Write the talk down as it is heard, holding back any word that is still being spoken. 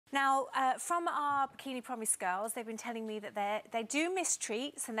Now, from our Bikini Promise girls, they've been telling me that they do miss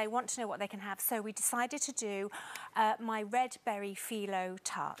treats and they want to know what they can have. So we decided to do my red berry Filo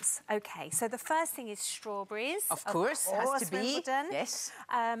Tarts. Okay, so the first thing is strawberries. Of course, has to be. Wimbledon. Yes.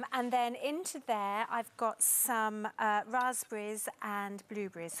 And then into there, I've got some raspberries and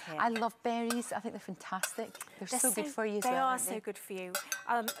blueberries here. I love berries. I think they're fantastic. They're so good for you as well, They are aren't so good for you.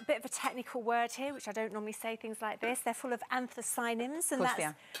 A bit of a technical word here, which I don't normally say things like this. They're full of anthocyanins, and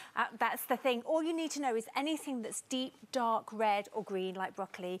that's the thing. All you need to know is anything that's deep, dark red or green, like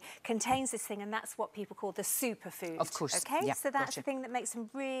broccoli, contains this thing, and that's what people call the superfood. Of course. Okay, yeah, so that's the thing that makes them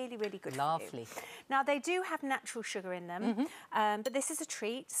really, really good Lovely. for you. Now, they do have natural sugar in them, but this is a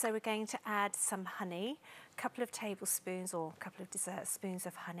treat, so we're going to add some honey, a couple of tablespoons or a couple of dessert spoons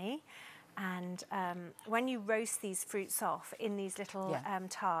of honey. And when you roast these fruits off in these little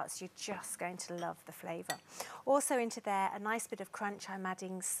tarts, you're just going to love the flavour. Also into there, a nice bit of crunch, I'm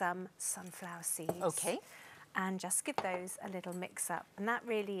adding some sunflower seeds. Okay. And just give those a little mix up. And that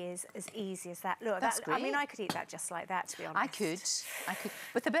really is as easy as that. Look, that's great. I mean, I could eat that just like that, to be honest. I could.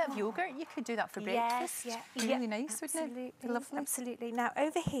 With a bit of yoghurt, you could do that for breakfast. Yes, Really nice, wouldn't it? Lovely. Absolutely. Now,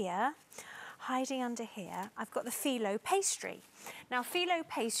 over here, hiding under here, I've got the Filo pastry. Now, Filo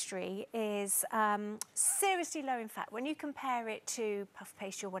pastry is seriously low in fat. When you compare it to puff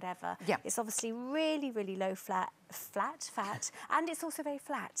pastry or whatever, it's obviously really, really low fat, and it's also very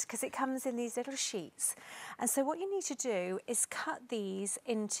flat because it comes in these little sheets. And so what you need to do is cut these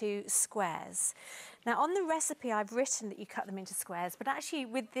into squares. Now, on the recipe, I've written that you cut them into squares, but actually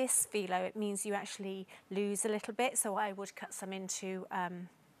with this Filo, it means you actually lose a little bit. So I would cut some into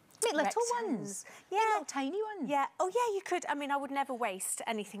little ones. Yeah. Little tiny ones. Yeah. Oh, yeah, you could. I mean, I would never waste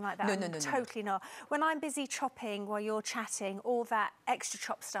anything like that. No. Totally not. When I'm busy chopping while you're chatting, all that extra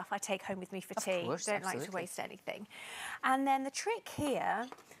chopped stuff I take home with me for tea. Of course, Don't like to waste anything. And then the trick here,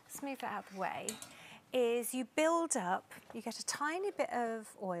 let's move that out of the way, is you build up, you get a tiny bit of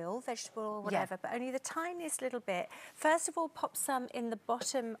oil, vegetable or whatever, but only the tiniest little bit. First of all, pop some in the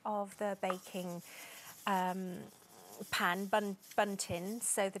bottom of the baking pan, bun tin,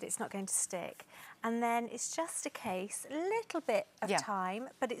 so that it's not going to stick. And then it's just a case, a little bit of time,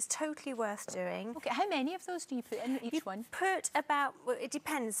 but it's totally worth doing. Okay, how many of those do you put in each one? Put about, well, it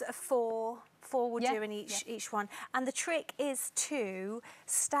depends, four will do in each one. And the trick is to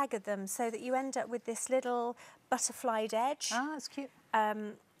stagger them so that you end up with this little butterflied edge. Ah, that's cute.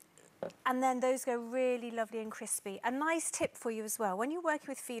 And then those go really lovely and crispy. A nice tip for you as well, when you're working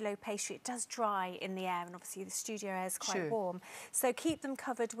with Filo pastry, it does dry in the air, and obviously the studio air is quite warm. So keep them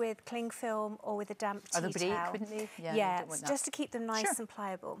covered with cling film or with a damp tea towel. Break, wouldn't they? Yeah, just to keep them nice and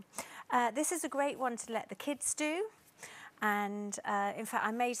pliable. This is a great one to let the kids do. And in fact,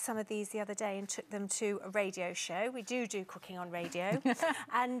 I made some of these the other day and took them to a radio show. We do cooking on radio.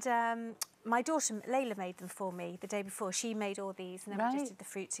 And my daughter, Layla, made them for me the day before. She made all these, and then we just did the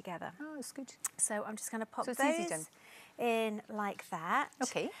fruit together. Oh, that's good. So I'm just going to pop those in like that.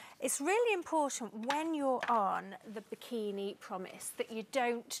 Okay. It's really important when you're on the Bikini Promise that you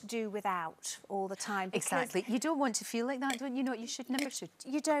don't do without all the time. Exactly. You don't want to feel like that, don't you? No, you should never should.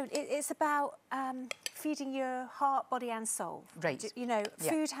 You don't. It's about feeding your heart, body and soul. Right. You know,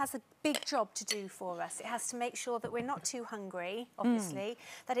 food has a big job to do for us. It has to make sure that we're not too hungry, obviously,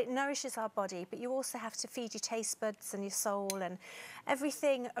 that it nourishes our body, but you also have to feed your taste buds and your soul, and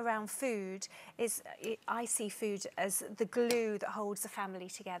everything around food is, I see food as the glue that holds the family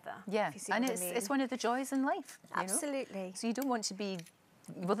together. Yeah, and it's one of the joys in life. Absolutely. You know? So you don't want to be...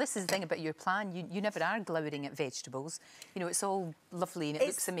 Well, this is the thing about your plan. You never are glowering at vegetables. You know, it's all lovely and it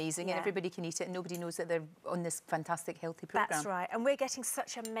looks amazing and everybody can eat it and nobody knows that they're on this fantastic healthy programme. That's right. And we're getting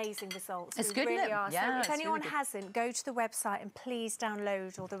such amazing results. It's good, really are. Yeah, so if anyone hasn't, go to the website and please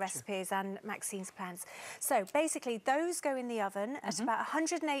download all the recipes and Maxine's plans. So basically, those go in the oven at about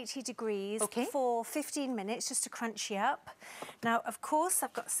 180 degrees for 15 minutes just to crunch you up. Now, of course,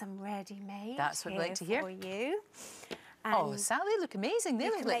 I've got some ready-made. That's what I'd like to hear. For you. And Sally, they look amazing.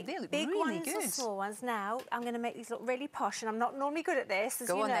 They look big really ones good. or small ones. Now, I'm going to make these look really posh, and I'm not normally good at this, as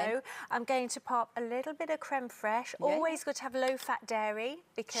you know. Then. I'm going to pop a little bit of creme fraiche. Always good to have low-fat dairy,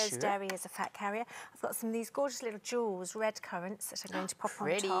 because dairy is a fat carrier. I've got some of these gorgeous little jewels, red currants, that I'm going to pop on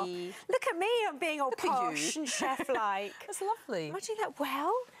top. Look at me, I'm being all posh and chef-like. That's lovely. Am I doing that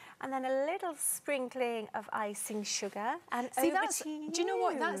well? And then a little sprinkling of icing sugar, and do you know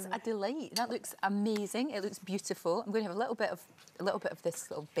what? That's a delight. That looks amazing. It looks beautiful. I'm going to have a little bit of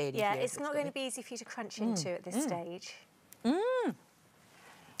this little berry. Yeah, it's not going to be easy for you to crunch into at this stage.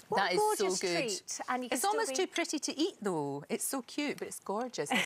 That is so good. Treat. And you can it's almost too pretty to eat, though. It's so cute, but it's gorgeous.